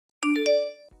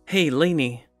Hey,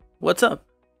 Lainey, what's up?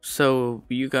 So,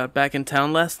 you got back in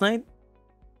town last night?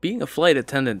 Being a flight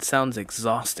attendant sounds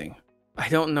exhausting. I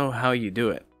don't know how you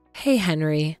do it. Hey,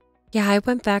 Henry. Yeah, I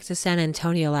went back to San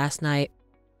Antonio last night.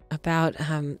 About,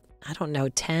 I don't know,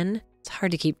 10? It's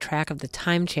hard to keep track of the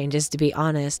time changes, to be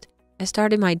honest. I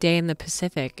started my day in the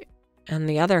Pacific, and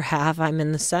the other half I'm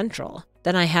in the Central.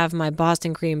 Then I have my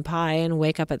Boston cream pie and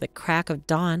wake up at the crack of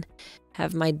dawn,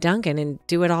 have my Dunkin' and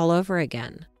do it all over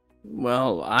again.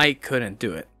 Well, I couldn't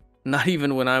do it. Not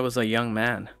even when I was a young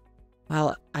man.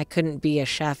 Well, I couldn't be a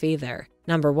chef either.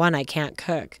 Number one, I can't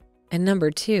cook. And number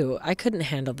two, I couldn't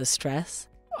handle the stress.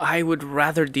 I would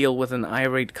rather deal with an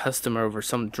irate customer over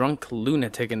some drunk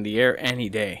lunatic in the air any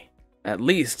day. At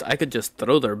least I could just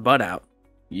throw their butt out.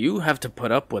 You have to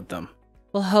put up with them.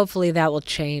 Well, hopefully that will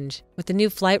change, with the new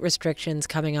flight restrictions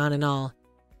coming on and all.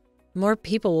 More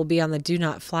people will be on the do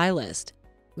not fly list.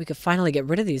 We could finally get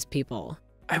rid of these people.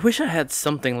 I wish I had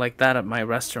something like that at my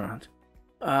restaurant.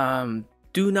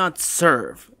 Do not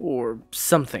serve, or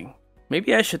something.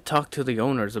 Maybe I should talk to the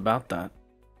owners about that.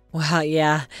 Well,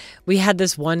 yeah, we had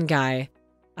this one guy.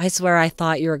 I swear I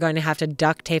thought you were going to have to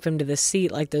duct tape him to the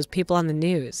seat like those people on the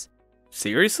news.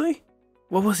 Seriously?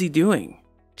 What was he doing?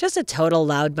 Just a total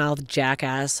loudmouth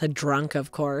jackass, a drunk,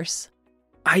 of course.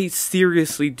 I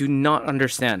seriously do not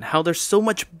understand how there's so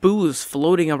much booze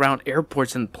floating around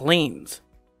airports and planes.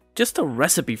 Just a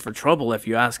recipe for trouble if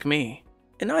you ask me.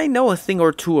 And I know a thing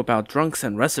or two about drunks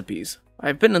and recipes.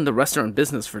 I've been in the restaurant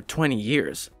business for 20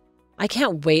 years. I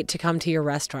can't wait to come to your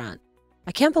restaurant.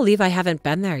 I can't believe I haven't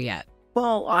been there yet.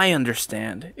 Well, I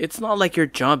understand. It's not like your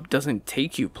job doesn't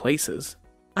take you places.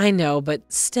 I know,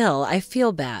 but still, I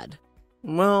feel bad.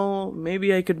 Well,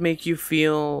 maybe I could make you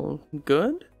feel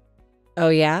good? Oh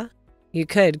yeah? You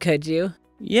could you?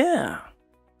 Yeah.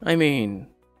 I mean,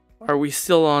 are we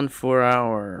still on for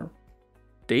our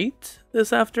date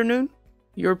this afternoon?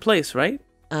 Your place, right?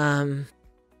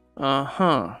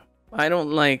 Uh-huh. I don't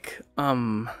like,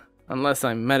 unless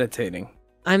I'm meditating.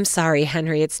 I'm sorry,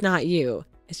 Henry, it's not you.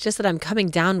 It's just that I'm coming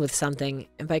down with something,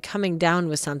 and by coming down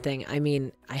with something, I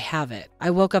mean I have it. I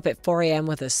woke up at 4 a.m.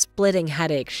 with a splitting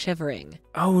headache, shivering.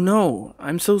 Oh no,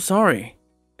 I'm so sorry.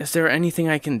 Is there anything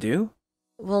I can do?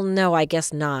 Well, no, I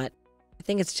guess not. I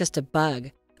think it's just a bug.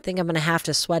 I think I'm gonna have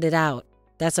to sweat it out.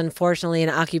 That's unfortunately an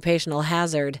occupational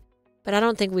hazard, but I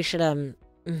don't think we should,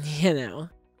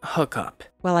 Hook up.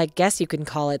 Well, I guess you can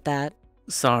call it that.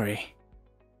 Sorry.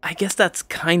 I guess that's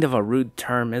kind of a rude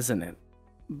term, isn't it?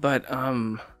 But,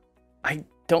 I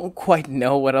don't quite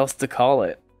know what else to call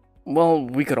it. Well,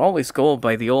 we could always go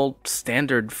by the old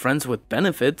standard friends with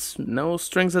benefits, no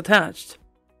strings attached.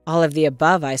 All of the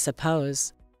above, I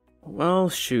suppose. Well,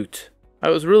 shoot. I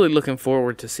was really looking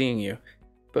forward to seeing you,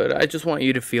 but I just want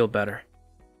you to feel better.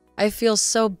 I feel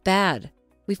so bad.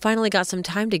 We finally got some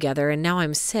time together and now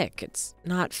I'm sick. It's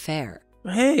not fair.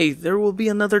 Hey, there will be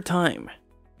another time.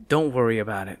 Don't worry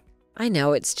about it. I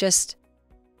know, it's just...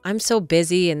 I'm so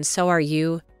busy and so are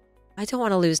you. I don't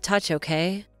want to lose touch,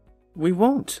 okay? We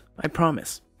won't, I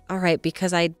promise. All right,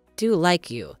 because I do like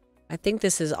you. I think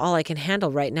this is all I can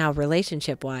handle right now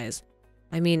relationship-wise.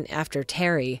 I mean, after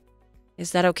Terry.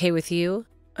 Is that okay with you?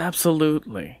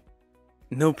 Absolutely.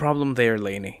 No problem there,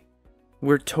 Lainey.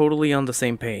 We're totally on the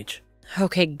same page.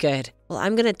 Okay, good. Well,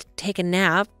 I'm gonna take a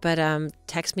nap, but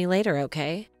text me later,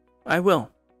 okay? I will.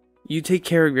 You take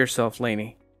care of yourself,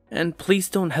 Lainey. And please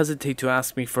don't hesitate to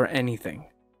ask me for anything.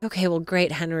 Okay, well,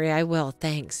 great, Henry. I will,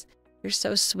 thanks. You're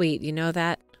so sweet, you know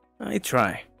that? I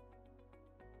try.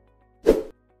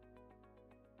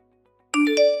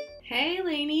 Hey,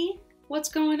 Lainey. What's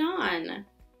going on?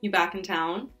 You back in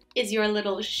town? Is your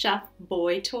little chef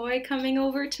boy toy coming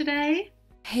over today?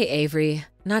 Hey, Avery.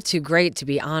 Not too great, to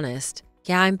be honest.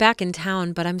 Yeah, I'm back in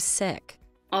town, but I'm sick.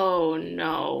 Oh,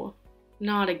 no.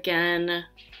 Not again.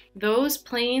 Those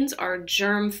planes are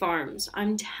germ farms,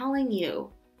 I'm telling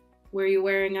you. Were you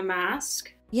wearing a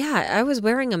mask? Yeah, I was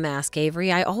wearing a mask,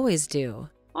 Avery. I always do.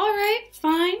 All right,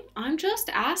 fine. I'm just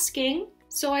asking.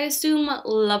 So I assume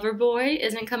Loverboy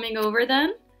isn't coming over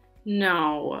then?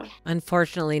 No.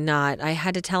 Unfortunately not. I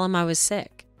had to tell him I was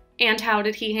sick. And how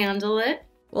did he handle it?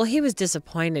 Well, he was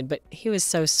disappointed, but he was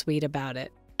so sweet about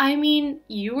it. I mean,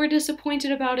 you were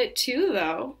disappointed about it too,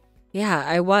 though. Yeah,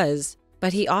 I was.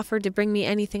 But he offered to bring me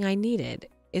anything I needed.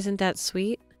 Isn't that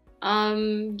sweet?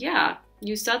 Yeah,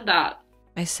 you said that.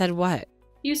 I said what?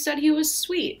 You said he was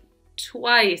sweet.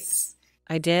 Twice.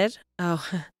 I did? Oh,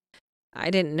 I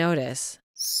didn't notice.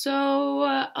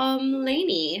 So,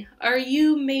 Lainey, are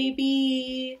you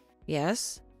maybe...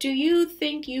 Yes? Do you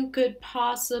think you could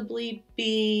possibly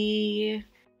be...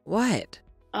 What?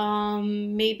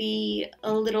 Maybe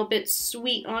a little bit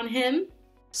sweet on him?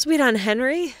 Sweet on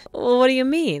Henry? What do you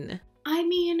mean? I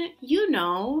mean,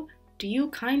 do you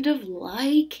kind of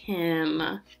like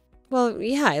him? Well,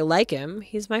 yeah, I like him.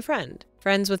 He's my friend.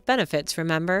 Friends with benefits,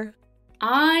 remember?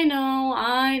 I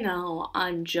know.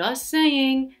 I'm just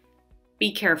saying,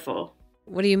 be careful.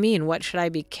 What do you mean? What should I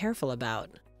be careful about?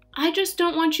 I just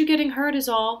don't want you getting hurt is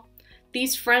all.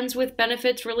 These friends with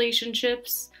benefits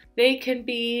relationships, they can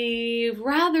be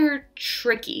rather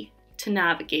tricky to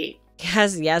navigate.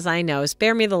 Yes, I know.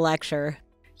 Spare me the lecture.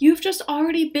 You've just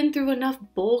already been through enough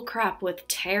bullcrap with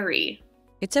Terry.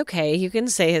 It's okay. You can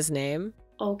say his name.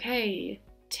 Okay,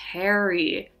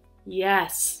 Terry.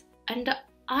 Yes. And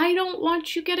I don't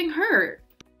want you getting hurt.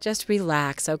 Just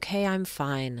relax, okay? I'm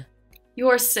fine.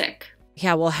 You're sick.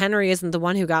 Yeah, well, Henry isn't the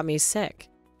one who got me sick.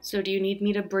 So do you need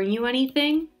me to bring you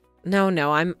anything?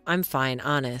 No, I'm fine,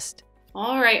 honest.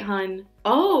 All right, hun.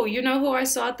 Oh, you know who I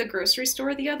saw at the grocery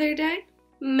store the other day?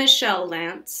 Michelle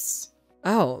Lance.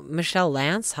 Oh, Michelle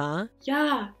Lance, huh?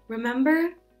 Yeah,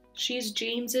 remember? She's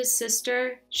James's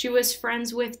sister. She was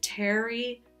friends with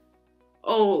Terry.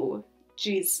 Oh,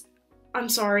 jeez. I'm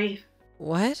sorry.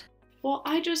 What? Well,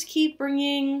 I just keep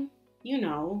bringing,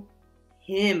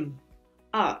 him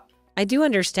up. I do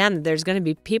understand that there's going to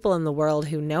be people in the world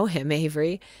who know him,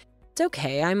 Avery. It's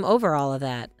okay, I'm over all of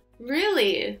that.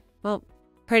 Really? Well,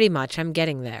 pretty much, I'm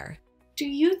getting there. Do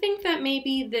you think that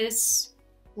maybe this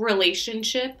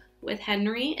relationship with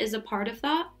Henry is a part of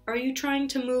that? Are you trying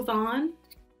to move on?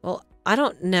 Well, I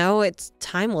don't know.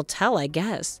 Time will tell, I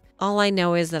guess. All I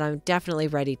know is that I'm definitely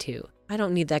ready to. I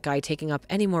don't need that guy taking up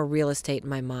any more real estate in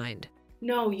my mind.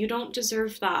 No, you don't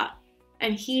deserve that.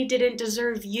 And he didn't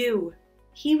deserve you.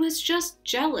 He was just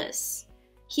jealous.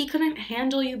 He couldn't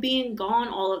handle you being gone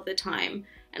all of the time.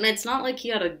 And it's not like he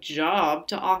had a job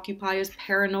to occupy his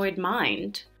paranoid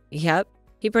mind. Yep.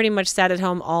 He pretty much sat at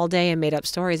home all day and made up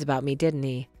stories about me, didn't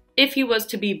he? If he was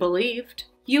to be believed.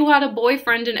 You had a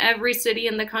boyfriend in every city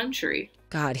in the country.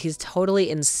 God, he's totally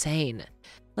insane.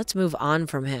 Let's move on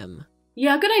from him.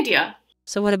 Yeah, good idea.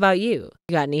 So what about you?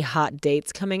 You got any hot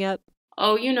dates coming up?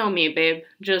 Oh, you know me, babe.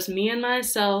 Just me and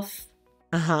myself.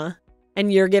 Uh-huh.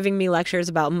 And you're giving me lectures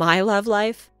about my love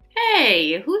life?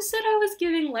 Hey, who said I was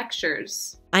giving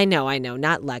lectures? I know,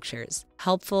 not lectures.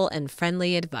 Helpful and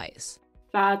friendly advice.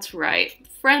 That's right.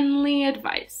 Friendly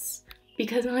advice.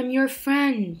 Because I'm your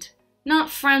friend. Not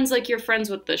friends like you're friends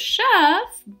with the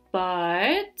chef,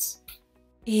 but...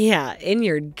 Yeah, in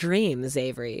your dreams,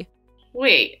 Avery.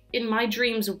 Wait, in my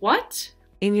dreams what?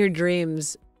 In your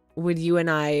dreams, would you and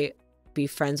I be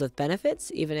friends with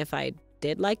benefits, even if I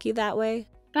did like you that way?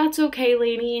 That's okay,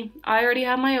 lady. I already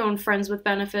have my own friends with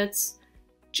benefits.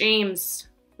 James,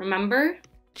 remember?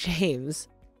 James?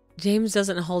 James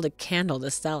doesn't hold a candle to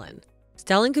Stellan.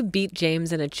 Stellan could beat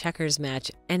James in a checkers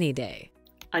match any day.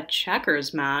 A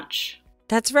checkers match?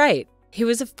 That's right. He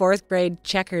was a 4th grade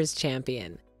checkers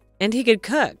champion. And he could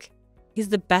cook. He's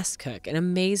the best cook, an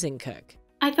amazing cook.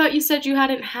 I thought you said you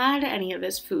hadn't had any of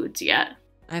his foods yet.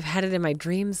 I've had it in my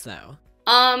dreams, though.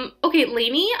 Okay,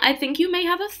 Lainey, I think you may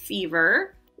have a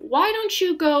fever. Why don't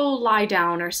you go lie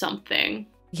down or something?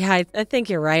 Yeah, I think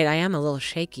you're right. I am a little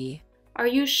shaky. Are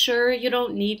you sure you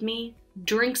don't need me?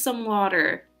 Drink some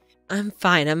water. I'm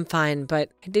fine, but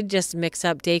I did just mix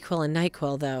up Dayquil and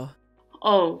NyQuil, though.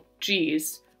 Oh,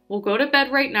 geez. We'll go to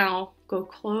bed right now. Go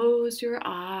close your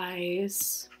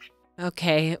eyes.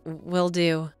 Okay, will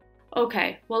do.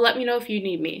 Okay, well, let me know if you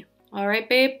need me. All right,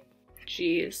 babe?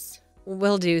 Jeez.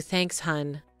 Will do. Thanks,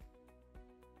 hun.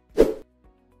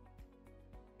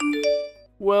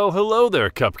 Well, hello there,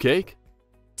 Cupcake.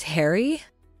 Terry?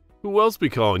 Who else be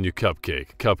calling you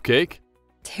Cupcake? Cupcake?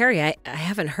 Terry, I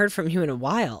haven't heard from you in a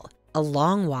while. A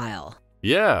long while.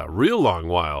 Yeah, real long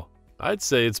while. I'd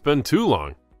say it's been too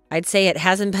long. I'd say it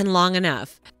hasn't been long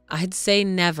enough. I'd say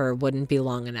never wouldn't be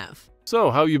long enough.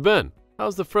 So, how you been?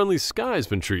 How's the friendly skies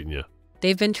been treating you?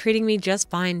 They've been treating me just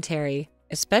fine, Terry.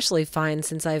 Especially fine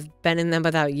since I've been in them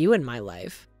without you in my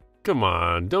life. Come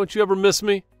on, don't you ever miss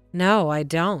me? No, I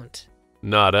don't.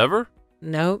 Not ever?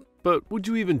 Nope. But would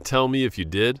you even tell me if you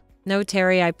did? No,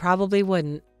 Terry, I probably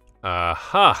wouldn't.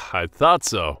 Aha, I thought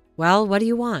so. Well, what do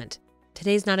you want?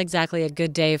 Today's not exactly a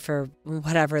good day for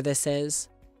whatever this is.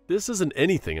 This isn't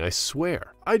anything, I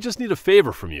swear. I just need a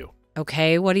favor from you.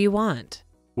 Okay, what do you want?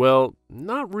 Well,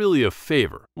 not really a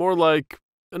favor. More like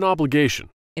an obligation.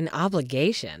 An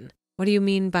obligation? What do you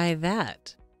mean by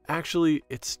that? Actually,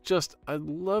 it's just I'd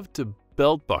love to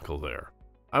belt buckle there.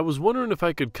 I was wondering if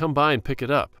I could come by and pick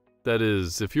it up. That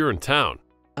is, if you're in town.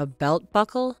 A belt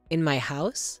buckle? In my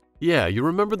house? Yeah, you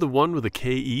remember the one with a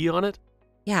KE on it?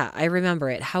 Yeah, I remember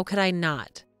it. How could I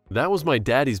not? That was my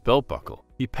daddy's belt buckle.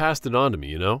 He passed it on to me,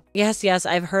 you know? Yes,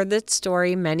 I've heard that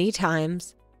story many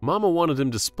times. Mama wanted him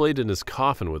displayed in his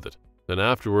coffin with it. Then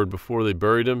afterward, before they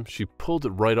buried him, she pulled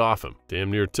it right off him.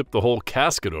 Damn near tipped the whole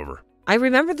casket over. I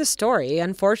remember the story.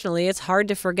 Unfortunately, it's hard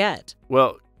to forget.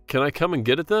 Well, can I come and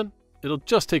get it then? It'll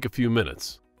just take a few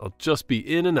minutes. I'll just be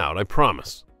in and out, I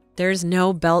promise. There's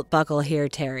no belt buckle here,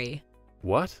 Terry.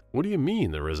 What? What do you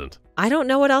mean there isn't? I don't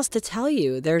know what else to tell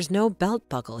you. There's no belt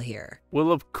buckle here.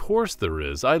 Well, of course there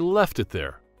is. I left it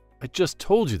there. I just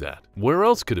told you that. Where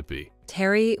else could it be?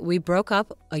 Terry, we broke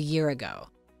up a year ago.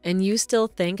 And you still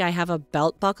think I have a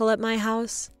belt buckle at my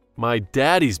house? My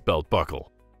daddy's belt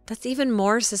buckle. That's even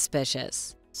more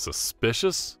suspicious.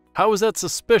 Suspicious? How is that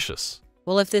suspicious?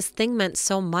 Well, if this thing meant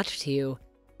so much to you,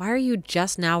 why are you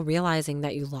just now realizing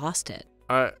that you lost it?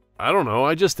 I don't know.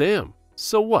 I just am.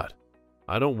 So what?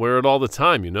 I don't wear it all the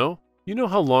time, you know? You know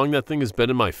how long that thing has been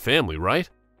in my family, right?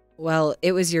 Well,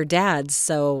 it was your dad's,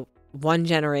 so one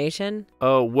generation?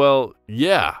 Oh, well,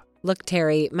 yeah. Look,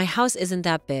 Terry, my house isn't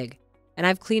that big, and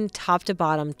I've cleaned top to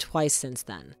bottom twice since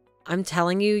then. I'm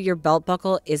telling you, your belt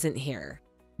buckle isn't here.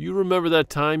 You remember that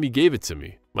time he gave it to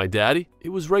me? My daddy? It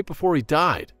was right before he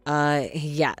died.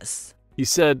 Yes. He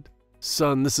said,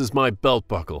 "Son, this is my belt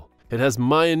buckle. It has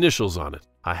my initials on it.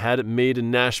 I had it made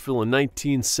in Nashville in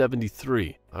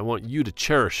 1973. I want you to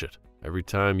cherish it. Every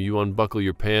time you unbuckle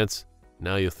your pants,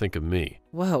 now you'll think of me."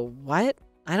 Whoa, what?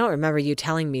 I don't remember you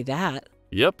telling me that.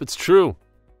 Yep, it's true.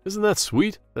 Isn't that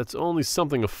sweet? That's only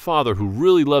something a father who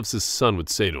really loves his son would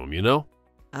say to him, you know?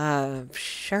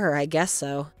 Sure, I guess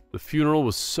so. The funeral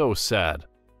was so sad.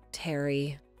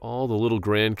 Terry. All the little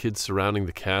grandkids surrounding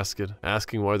the casket,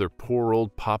 asking why their poor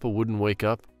old papa wouldn't wake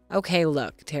up. Okay,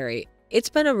 look, Terry. It's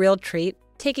been a real treat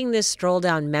taking this stroll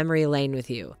down memory lane with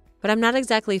you, but I'm not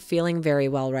exactly feeling very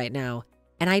well right now,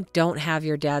 and I don't have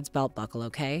your dad's belt buckle,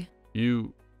 okay?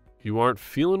 You aren't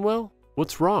feeling well?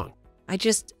 What's wrong?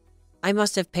 I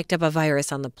must have picked up a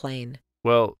virus on the plane.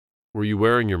 Well, were you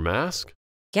wearing your mask?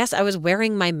 Yes, I was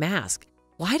wearing my mask.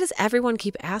 Why does everyone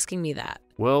keep asking me that?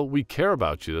 Well, we care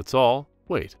about you, that's all.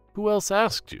 Wait, who else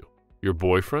asked you? Your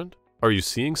boyfriend? Are you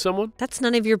seeing someone? That's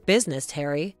none of your business,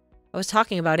 Terry. I was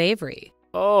talking about Avery.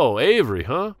 Oh, Avery,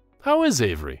 huh? How is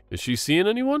Avery? Is she seeing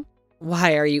anyone?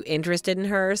 Why, are you interested in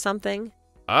her or something?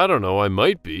 I don't know, I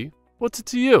might be. What's it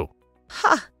to you?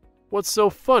 Ha! What's so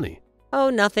funny? Oh,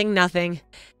 nothing.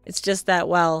 It's just that,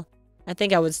 well, I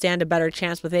think I would stand a better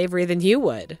chance with Avery than you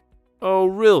would. Oh,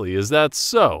 really? Is that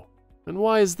so? And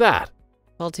why is that?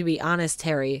 Well, to be honest,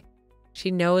 Terry,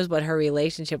 she knows what her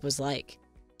relationship was like.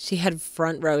 She had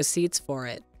front row seats for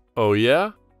it. Oh,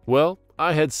 yeah? Well,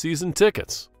 I had season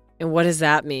tickets. And what does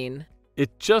that mean?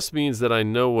 It just means that I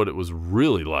know what it was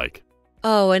really like.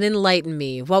 Oh, and enlighten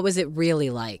me. What was it really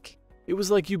like? It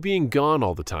was like you being gone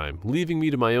all the time, leaving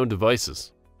me to my own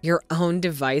devices. Your own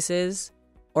devices?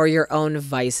 Or your own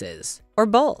vices? Or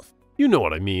both? You know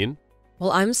what I mean.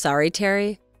 Well, I'm sorry,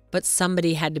 Terry, but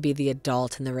somebody had to be the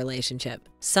adult in the relationship.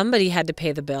 Somebody had to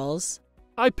pay the bills.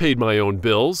 I paid my own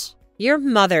bills. Your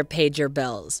mother paid your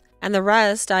bills, and the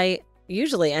rest I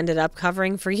usually ended up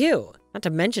covering for you, not to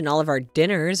mention all of our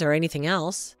dinners or anything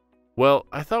else. Well,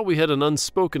 I thought we had an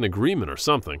unspoken agreement or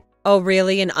something. Oh,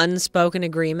 really? An unspoken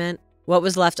agreement? What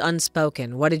was left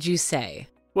unspoken? What did you say?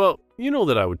 Well, you know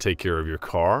that I would take care of your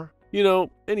car. You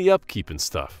know, any upkeep and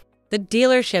stuff. The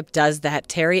dealership does that,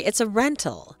 Terry. It's a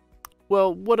rental.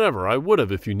 Well, whatever. I would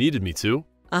have if you needed me to.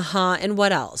 Uh-huh, and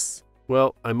what else?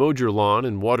 Well, I mowed your lawn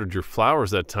and watered your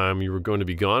flowers that time you were going to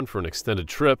be gone for an extended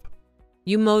trip.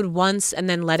 You mowed once and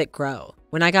then let it grow.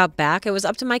 When I got back, it was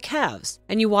up to my calves,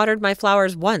 and you watered my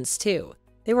flowers once, too.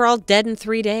 They were all dead in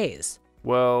 3 days.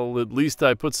 Well, at least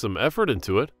I put some effort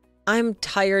into it. I'm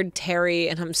tired, Terry,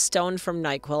 and I'm stoned from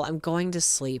NyQuil. I'm going to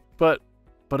sleep. But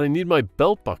I need my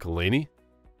belt buckle, Lainey.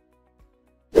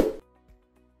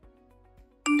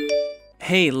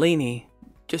 Hey, Lainey.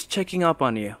 Just checking up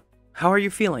on you. How are you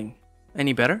feeling?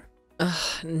 Any better?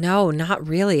 No, not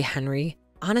really, Henry.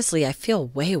 Honestly, I feel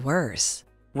way worse.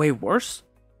 Way worse?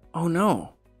 Oh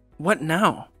no. What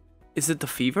now? Is it the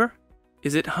fever?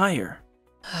 Is it higher?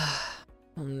 Oh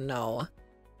no.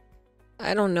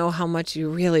 I don't know how much you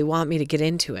really want me to get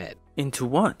into it. Into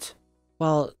what?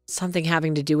 Well, something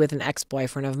having to do with an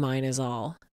ex-boyfriend of mine is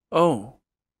all. Oh.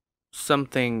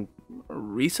 Something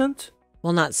recent?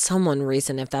 Well, not someone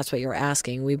recent if that's what you're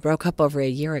asking. We broke up over a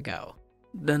year ago.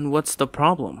 Then what's the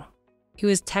problem? He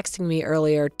was texting me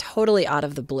earlier, totally out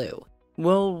of the blue.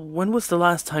 Well, when was the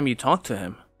last time you talked to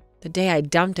him? The day I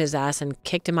dumped his ass and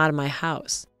kicked him out of my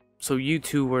house. So you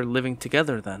two were living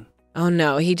together then? Oh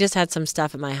no, he just had some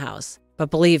stuff at my house.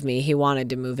 But believe me, he wanted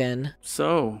to move in.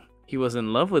 So, he was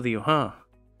in love with you, huh?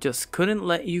 Just couldn't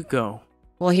let you go.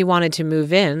 Well, he wanted to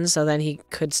move in so then he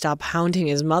could stop hounding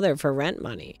his mother for rent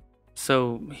money.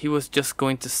 So he was just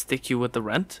going to stick you with the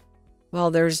rent?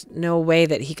 Well, there's no way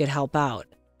that he could help out.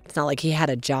 It's not like he had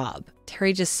a job.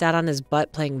 Terry just sat on his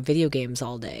butt playing video games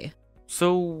all day.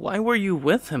 So why were you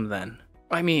with him then?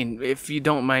 I mean, if you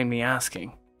don't mind me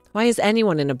asking. Why is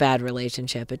anyone in a bad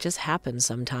relationship? It just happens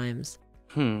sometimes.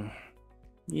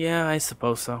 Yeah, I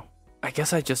suppose so. I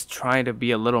guess I just try to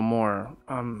be a little more,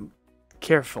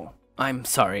 careful. I'm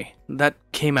sorry. That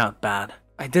came out bad.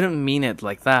 I didn't mean it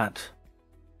like that.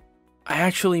 I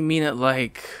actually mean it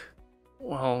like...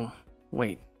 Well,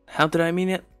 wait. How did I mean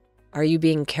it? Are you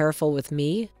being careful with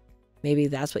me? Maybe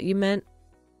that's what you meant?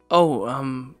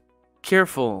 Oh,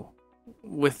 careful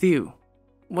with you.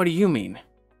 What do you mean?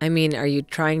 I mean, are you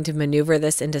trying to maneuver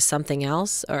this into something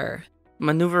else, or...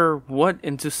 Maneuver what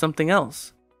into something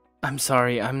else? I'm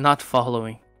sorry, I'm not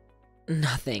following.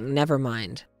 Nothing, never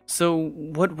mind. So,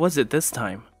 what was it this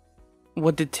time?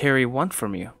 What did Terry want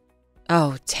from you?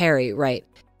 Oh, Terry, right.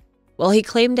 Well, he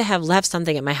claimed to have left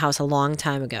something at my house a long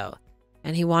time ago,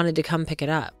 and he wanted to come pick it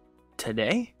up.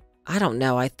 Today? I don't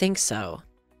know, I think so.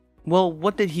 Well,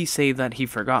 what did he say that he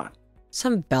forgot?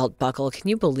 Some belt buckle, can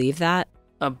you believe that?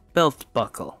 A belt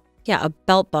buckle. Yeah, a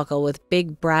belt buckle with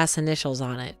big brass initials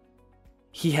on it.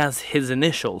 He has his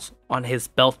initials on his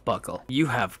belt buckle. You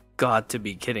have got to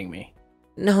be kidding me.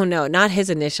 No, not his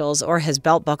initials or his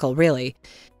belt buckle, really.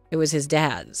 It was his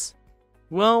dad's.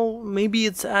 Well, maybe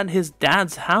it's at his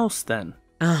dad's house then.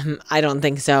 I don't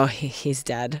think so. He's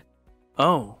dead.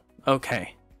 Oh,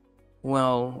 okay.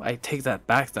 Well, I take that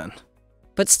back then.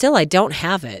 But still, I don't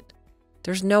have it.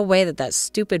 There's no way that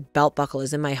stupid belt buckle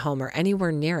is in my home or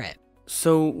anywhere near it.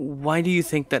 So, why do you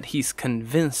think that he's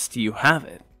convinced you have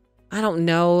it? I don't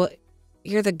know.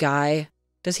 You're the guy.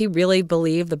 Does he really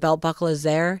believe the belt buckle is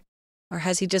there? Or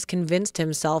has he just convinced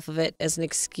himself of it as an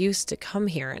excuse to come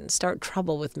here and start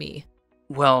trouble with me?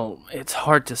 Well, it's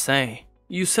hard to say.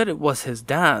 You said it was his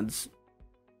dad's.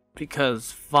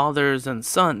 Because fathers and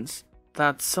sons,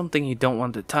 that's something you don't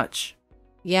want to touch.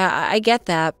 Yeah, I get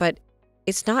that, but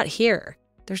it's not here.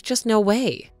 There's just no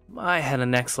way. I had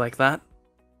an ex like that.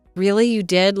 Really? You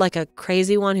did? Like a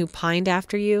crazy one who pined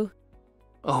after you?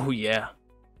 Oh yeah.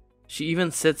 She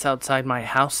even sits outside my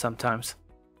house sometimes.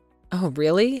 Oh,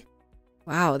 really?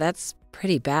 Wow, that's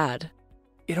pretty bad.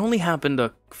 It only happened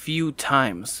a few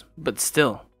times, but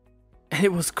still. And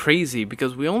it was crazy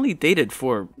because we only dated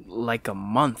for like a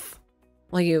month.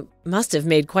 Well, you must have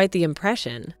made quite the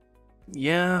impression.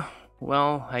 Yeah,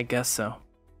 well, I guess so.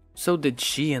 So did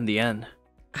she in the end.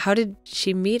 How did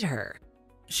she meet her?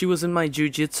 She was in my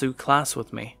jiu-jitsu class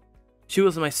with me. She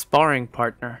was my sparring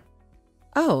partner.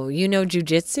 Oh, you know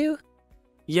jujitsu?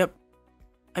 Yep.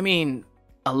 I mean,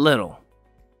 a little.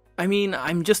 I mean,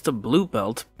 I'm just a blue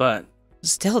belt, but...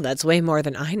 Still, that's way more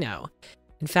than I know.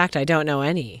 In fact, I don't know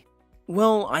any.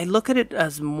 Well, I look at it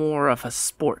as more of a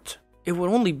sport. It would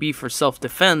only be for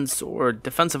self-defense or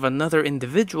defense of another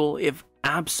individual if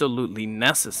absolutely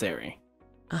necessary.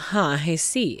 Uh-huh, I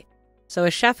see. So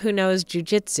a chef who knows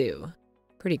jujitsu.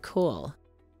 Pretty cool.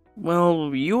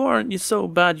 Well, you aren't so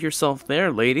bad yourself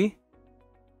there, lady.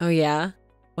 Oh yeah?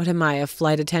 What am I, a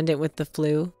flight attendant with the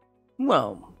flu?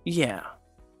 Well, yeah.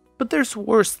 But there's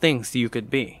worse things you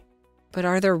could be. But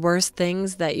are there worse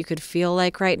things that you could feel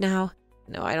like right now?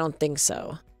 No, I don't think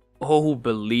so. Oh,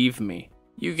 believe me.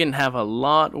 You can have a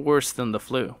lot worse than the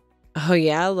flu. Oh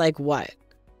yeah? Like what?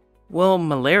 Well,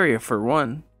 malaria for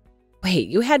one. Wait,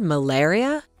 you had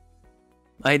malaria?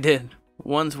 I did.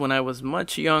 Once when I was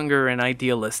much younger and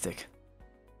idealistic.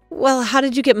 Well, how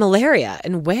did you get malaria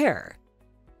and where?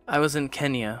 I was in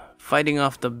Kenya, fighting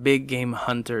off the big game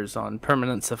hunters on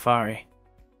permanent safari.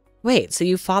 Wait, so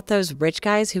you fought those rich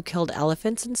guys who killed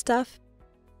elephants and stuff?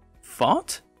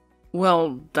 Fought?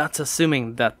 Well, that's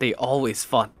assuming that they always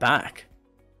fought back.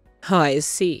 Oh, I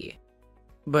see.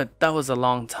 But that was a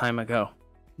long time ago.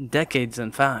 Decades,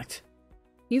 in fact.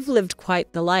 You've lived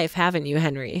quite the life, haven't you,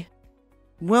 Henry?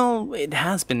 Well, it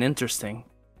has been interesting.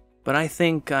 But I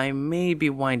think I may be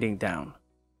winding down.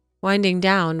 Winding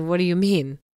down? What do you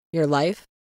mean? Your life?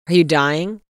 Are you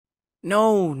dying?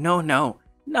 No.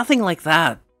 Nothing like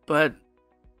that. But,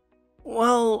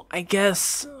 well, I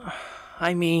guess,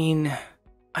 I'm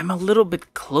a little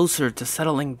bit closer to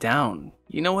settling down.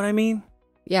 You know what I mean?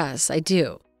 Yes, I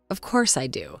do. Of course I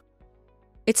do.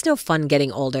 It's no fun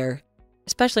getting older,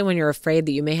 especially when you're afraid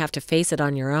that you may have to face it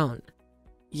on your own.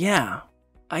 Yeah,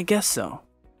 I guess so.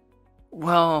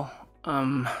 Well,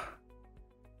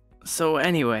 so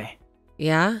anyway.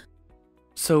 Yeah?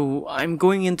 So, I'm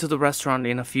going into the restaurant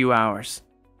in a few hours.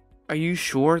 Are you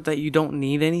sure that you don't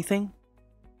need anything?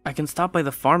 I can stop by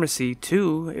the pharmacy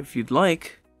too, if you'd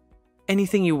like.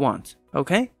 Anything you want,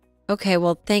 okay? Okay,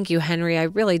 well, thank you, Henry. I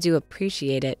really do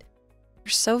appreciate it.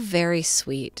 You're so very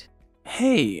sweet.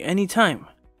 Hey, anytime.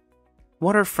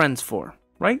 What are friends for,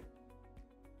 right?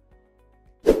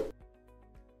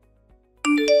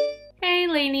 Hey,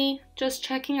 Lainey. Just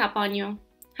checking up on you.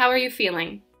 How are you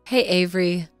feeling? Hey,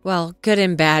 Avery. Well, good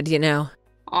and bad, you know.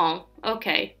 Oh,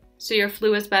 okay. So your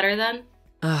flu is better then?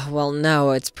 Well,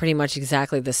 no, it's pretty much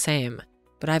exactly the same.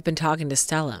 But I've been talking to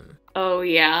Stellum. Oh,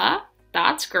 yeah?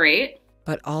 That's great.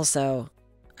 But also,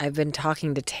 I've been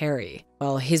talking to Terry.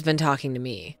 Well, he's been talking to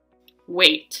me.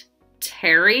 Wait,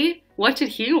 Terry? What did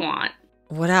he want?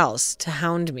 What else? To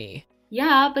hound me.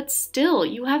 Yeah, but still,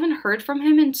 you haven't heard from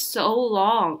him in so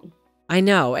long. I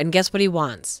know, and guess what he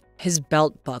wants? His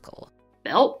belt buckle.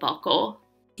 Belt buckle?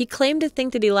 He claimed to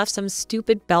think that he left some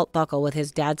stupid belt buckle with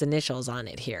his dad's initials on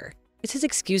it here. It's his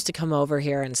excuse to come over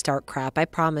here and start crap, I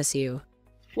promise you.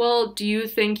 Well, do you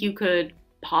think you could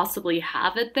possibly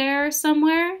have it there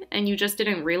somewhere and you just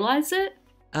didn't realize it?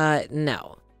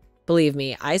 No. Believe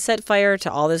me, I set fire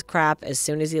to all this crap as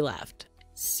soon as he left.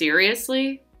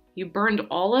 Seriously? You burned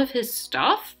all of his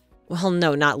stuff? Well,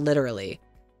 no, not literally.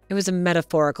 It was a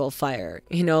metaphorical fire.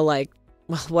 You know, like,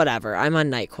 well, whatever, I'm on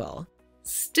NyQuil.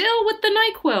 Still with the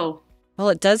NyQuil? Well,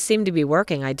 it does seem to be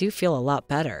working. I do feel a lot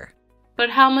better. But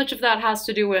how much of that has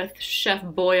to do with Chef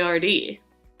Boyardee?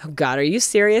 Oh God, are you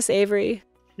serious, Avery?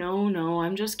 No,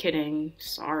 I'm just kidding.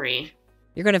 Sorry.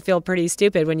 You're gonna feel pretty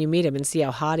stupid when you meet him and see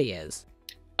how hot he is.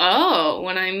 Oh,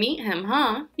 when I meet him,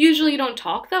 huh? Usually you don't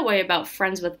talk that way about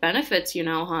friends with benefits, you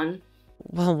know, hun.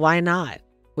 Well, why not?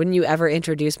 Wouldn't you ever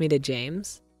introduce me to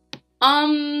James?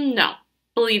 No.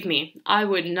 Believe me, I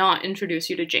would not introduce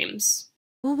you to James.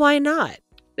 Well, why not?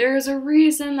 There's a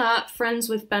reason that friends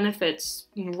with benefits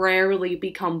rarely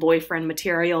become boyfriend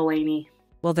material, Lainey.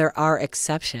 Well, there are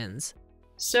exceptions.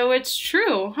 So it's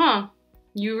true, huh?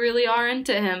 You really are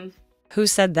into him. Who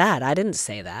said that? I didn't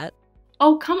say that.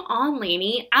 Oh, come on,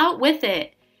 Lainey. Out with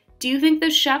it. Do you think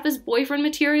the chef is boyfriend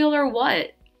material or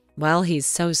what? Well, he's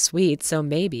so sweet, so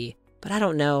maybe. But I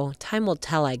don't know. Time will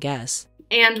tell, I guess.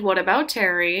 And what about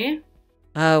Terry?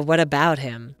 What about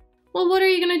him? Well, what are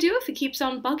you gonna do if he keeps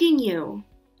on bugging you?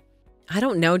 I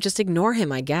don't know. Just ignore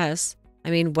him, I guess.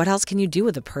 I mean, what else can you do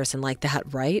with a person like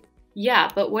that, right? Yeah,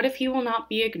 but what if he will not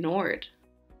be ignored?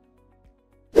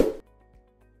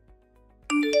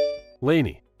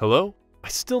 Lainey, hello? I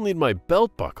still need my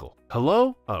belt buckle.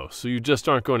 Hello? Oh, so you just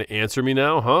aren't going to answer me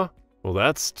now, huh? Well,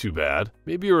 that's too bad.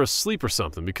 Maybe you're asleep or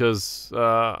something because,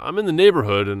 I'm in the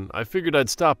neighborhood and I figured I'd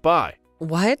stop by.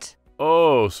 What?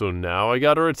 Oh, so now I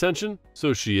got her attention?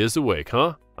 So she is awake,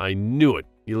 huh? I knew it,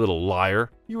 you little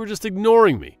liar. You were just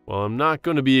ignoring me. Well, I'm not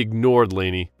going to be ignored,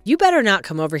 Lainey. You better not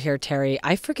come over here, Terry.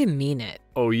 I freaking mean it.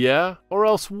 Oh, yeah? Or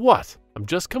else what? I'm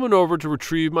just coming over to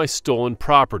retrieve my stolen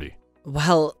property.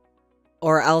 Well,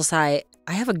 or else I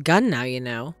have a gun now, you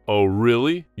know. Oh,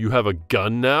 really? You have a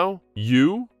gun now?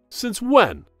 You? Since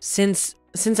when? Since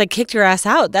I kicked your ass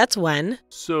out, that's when.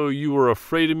 So you were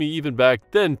afraid of me even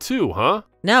back then too, huh?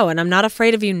 No, and I'm not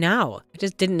afraid of you now. I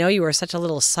just didn't know you were such a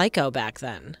little psycho back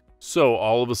then. So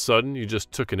all of a sudden you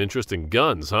just took an interest in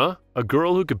guns, huh? A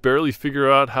girl who could barely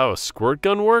figure out how a squirt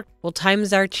gun worked? Well,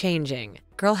 times are changing.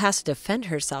 Girl has to defend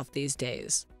herself these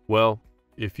days. Well,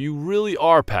 if you really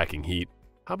are packing heat,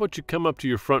 how about you come up to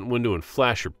your front window and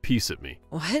flash your piece at me?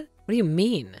 What? What do you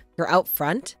mean? You're out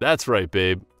front? That's right,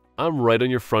 babe. I'm right on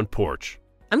your front porch.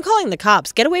 I'm calling the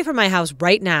cops. Get away from my house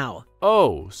right now.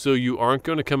 Oh, so you aren't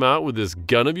going to come out with this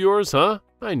gun of yours, huh?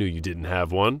 I knew you didn't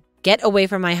have one. Get away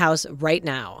from my house right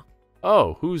now.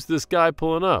 Oh, who's this guy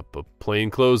pulling up? A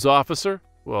plainclothes officer?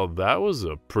 Well, that was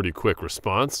a pretty quick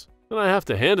response, and I have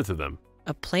to hand it to them.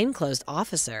 A plainclothes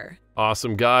officer?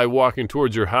 Awesome guy walking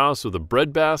towards your house with a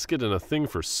bread basket and a thing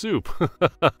for soup.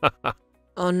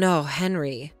 Oh no,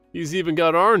 Henry. He's even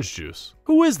got orange juice.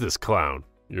 Who is this clown?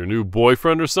 Your new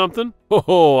boyfriend or something?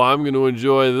 Oh, I'm going to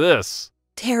enjoy this.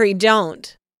 Terry,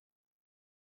 don't.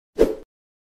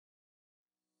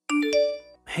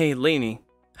 Hey, Lainey.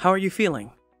 How are you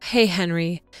feeling? Hey,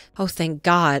 Henry. Oh, thank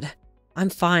God. I'm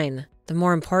fine. The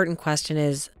more important question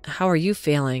is, how are you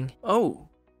feeling? Oh,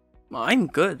 I'm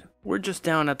good. We're just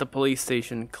down at the police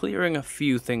station clearing a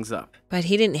few things up. But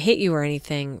he didn't hit you or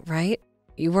anything, right?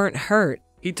 You weren't hurt.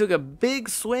 He took a big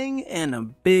swing and a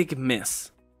big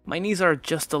miss. My knees are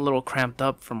just a little cramped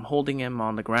up from holding him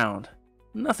on the ground.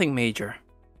 Nothing major.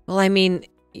 Well, I mean,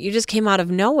 you just came out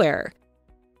of nowhere.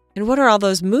 And what are all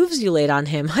those moves you laid on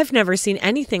him? I've never seen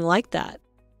anything like that.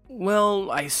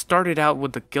 Well, I started out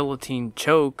with the guillotine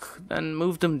choke, then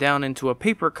moved him down into a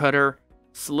paper cutter,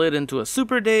 slid into a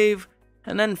super Dave,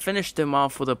 and then finished him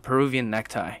off with a Peruvian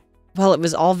necktie. Well, it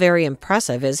was all very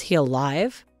impressive. Is he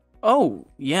alive? Oh,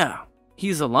 yeah.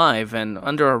 He's alive and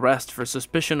under arrest for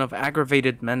suspicion of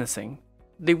aggravated menacing.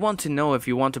 They want to know if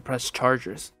you want to press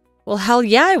charges. Well, hell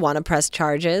yeah, I want to press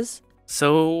charges.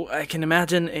 So, I can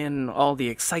imagine in all the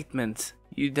excitement,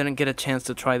 you didn't get a chance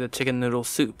to try the chicken noodle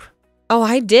soup. Oh,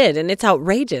 I did, and it's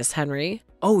outrageous, Henry.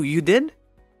 Oh, you did?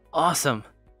 Awesome.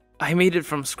 I made it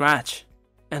from scratch.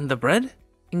 And the bread?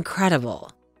 Incredible.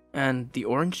 And the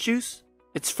orange juice?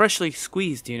 It's freshly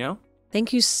squeezed, you know?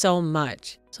 Thank you so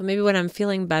much. So maybe when I'm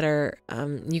feeling better,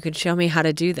 you could show me how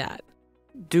to do that.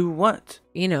 Do what?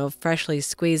 You know, freshly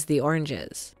squeeze the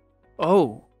oranges.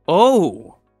 Oh.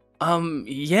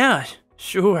 Yeah,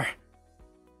 sure.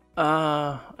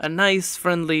 A nice,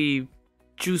 friendly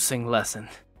juicing lesson.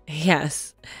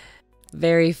 Yes,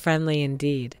 very friendly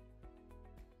indeed.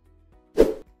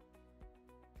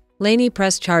 Laney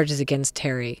pressed charges against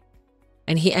Terry,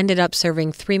 and he ended up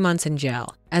serving 3 months in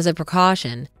jail. As a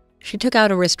precaution, she took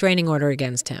out a restraining order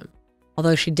against him,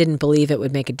 although she didn't believe it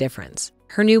would make a difference.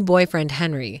 Her new boyfriend,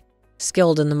 Henry,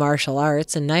 skilled in the martial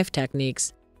arts and knife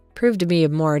techniques, proved to be a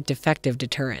more effective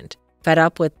deterrent. Fed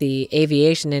up with the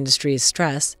aviation industry's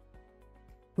stress,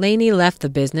 Laney left the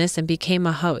business and became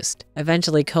a host,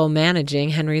 eventually co-managing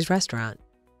Henry's restaurant.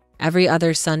 Every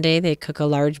other Sunday, they cook a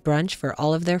large brunch for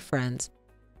all of their friends,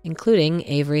 including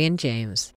Avery and James.